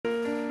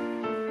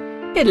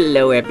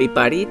Hello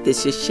everybody,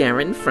 this is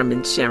Sharon from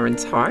In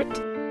Sharon's Heart,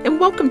 and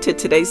welcome to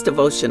today's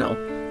devotional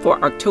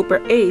for October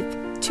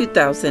 8th,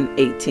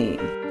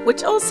 2018,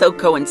 which also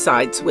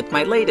coincides with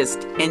my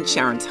latest In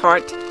Sharon's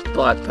Heart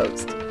blog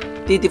post.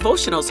 The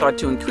devotionals are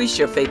to increase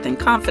your faith and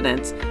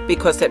confidence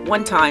because at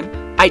one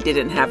time I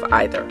didn't have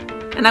either,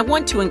 and I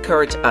want to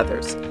encourage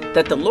others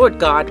that the Lord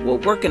God will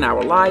work in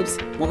our lives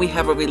when we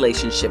have a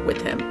relationship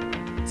with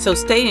Him. So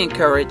stay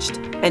encouraged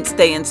and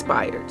stay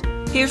inspired.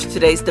 Here's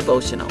today's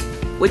devotional,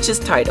 which is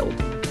titled,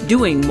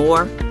 Doing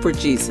More for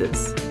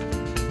Jesus.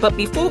 But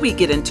before we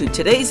get into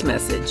today's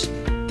message,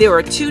 there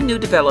are two new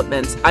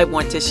developments I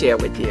want to share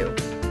with you.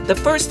 The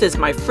first is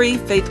my free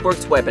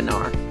FaithWorks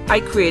webinar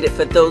I created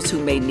for those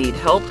who may need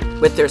help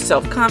with their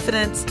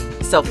self-confidence,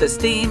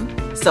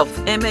 self-esteem,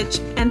 self-image,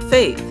 and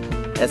faith.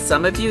 As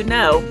some of you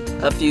know,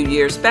 a few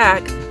years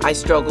back, I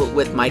struggled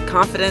with my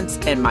confidence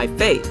and my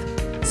faith,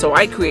 so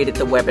I created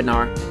the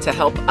webinar to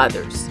help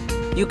others.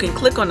 You can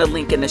click on the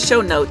link in the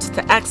show notes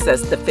to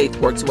access the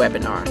FaithWorks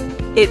webinar.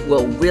 It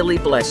will really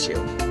bless you.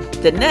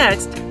 The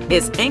next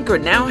is Anchor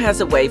now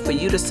has a way for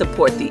you to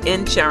support the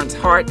In Sharon's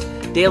Heart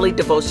Daily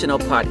Devotional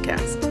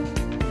Podcast.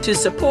 To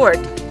support,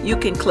 you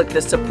can click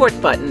the support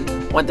button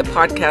on the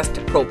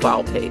podcast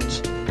profile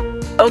page.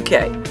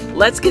 Okay,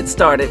 let's get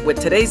started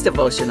with today's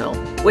devotional,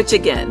 which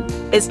again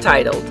is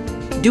titled,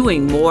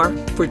 Doing More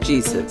for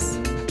Jesus.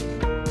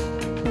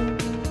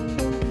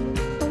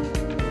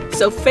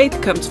 So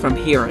faith comes from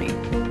hearing,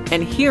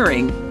 and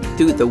hearing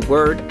through the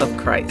word of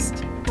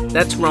Christ.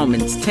 That's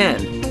Romans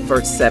 10,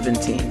 verse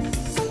 17.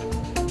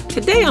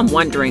 Today I'm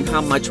wondering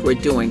how much we're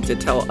doing to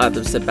tell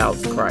others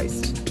about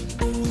Christ.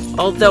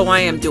 Although I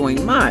am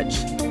doing much,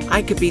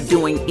 I could be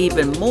doing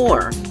even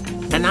more,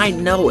 and I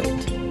know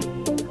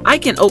it. I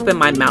can open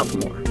my mouth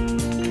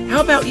more.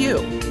 How about you?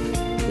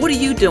 What are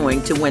you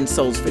doing to win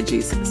souls for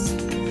Jesus?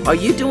 Are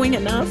you doing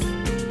enough?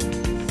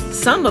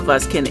 Some of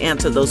us can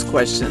answer those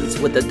questions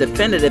with a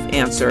definitive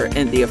answer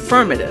in the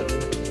affirmative,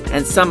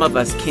 and some of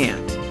us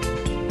can't.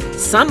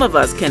 Some of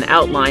us can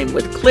outline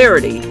with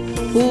clarity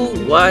who,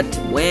 what,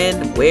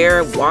 when,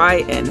 where,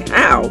 why, and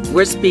how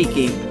we're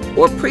speaking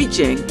or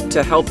preaching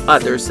to help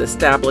others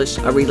establish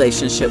a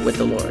relationship with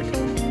the Lord.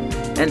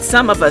 And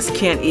some of us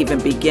can't even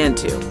begin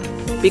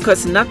to,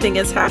 because nothing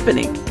is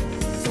happening.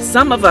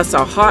 Some of us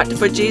are hot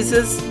for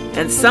Jesus,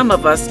 and some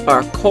of us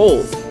are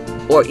cold,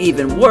 or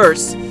even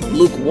worse,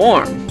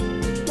 lukewarm.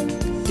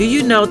 Do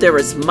you know there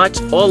is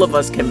much all of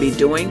us can be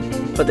doing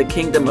for the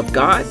kingdom of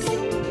God?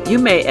 You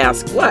may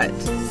ask what?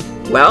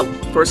 Well,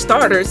 for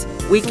starters,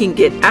 we can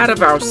get out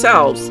of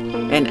ourselves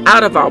and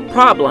out of our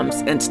problems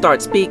and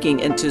start speaking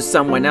into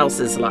someone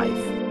else's life.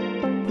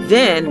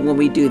 Then, when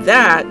we do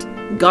that,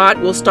 God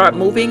will start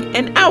moving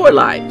in our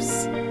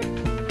lives.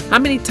 How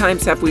many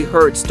times have we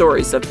heard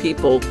stories of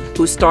people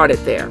who started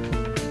there?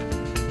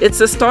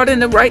 It's a start in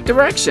the right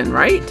direction,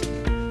 right?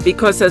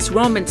 Because as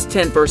Romans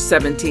 10 verse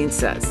 17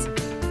 says,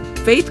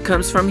 faith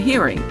comes from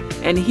hearing,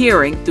 and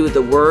hearing through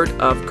the word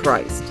of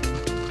Christ.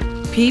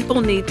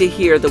 People need to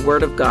hear the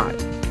word of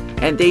God,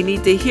 and they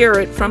need to hear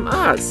it from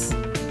us.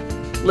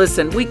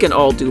 Listen, we can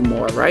all do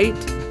more, right?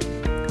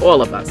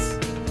 All of us.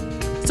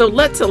 So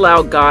let's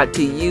allow God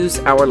to use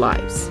our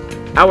lives,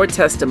 our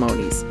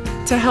testimonies,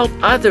 to help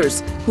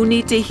others who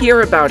need to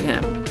hear about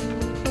Him.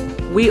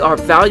 We are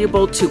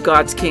valuable to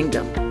God's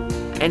kingdom,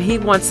 and He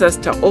wants us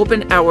to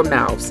open our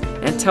mouths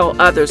and tell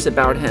others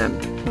about Him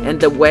and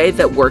the way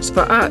that works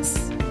for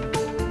us.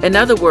 In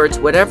other words,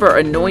 whatever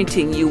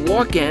anointing you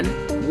walk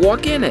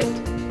in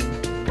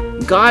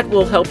it. God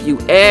will help you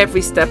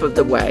every step of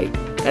the way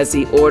as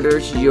He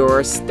orders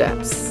your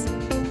steps.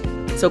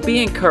 So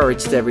be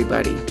encouraged,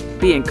 everybody.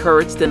 Be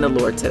encouraged in the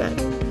Lord today.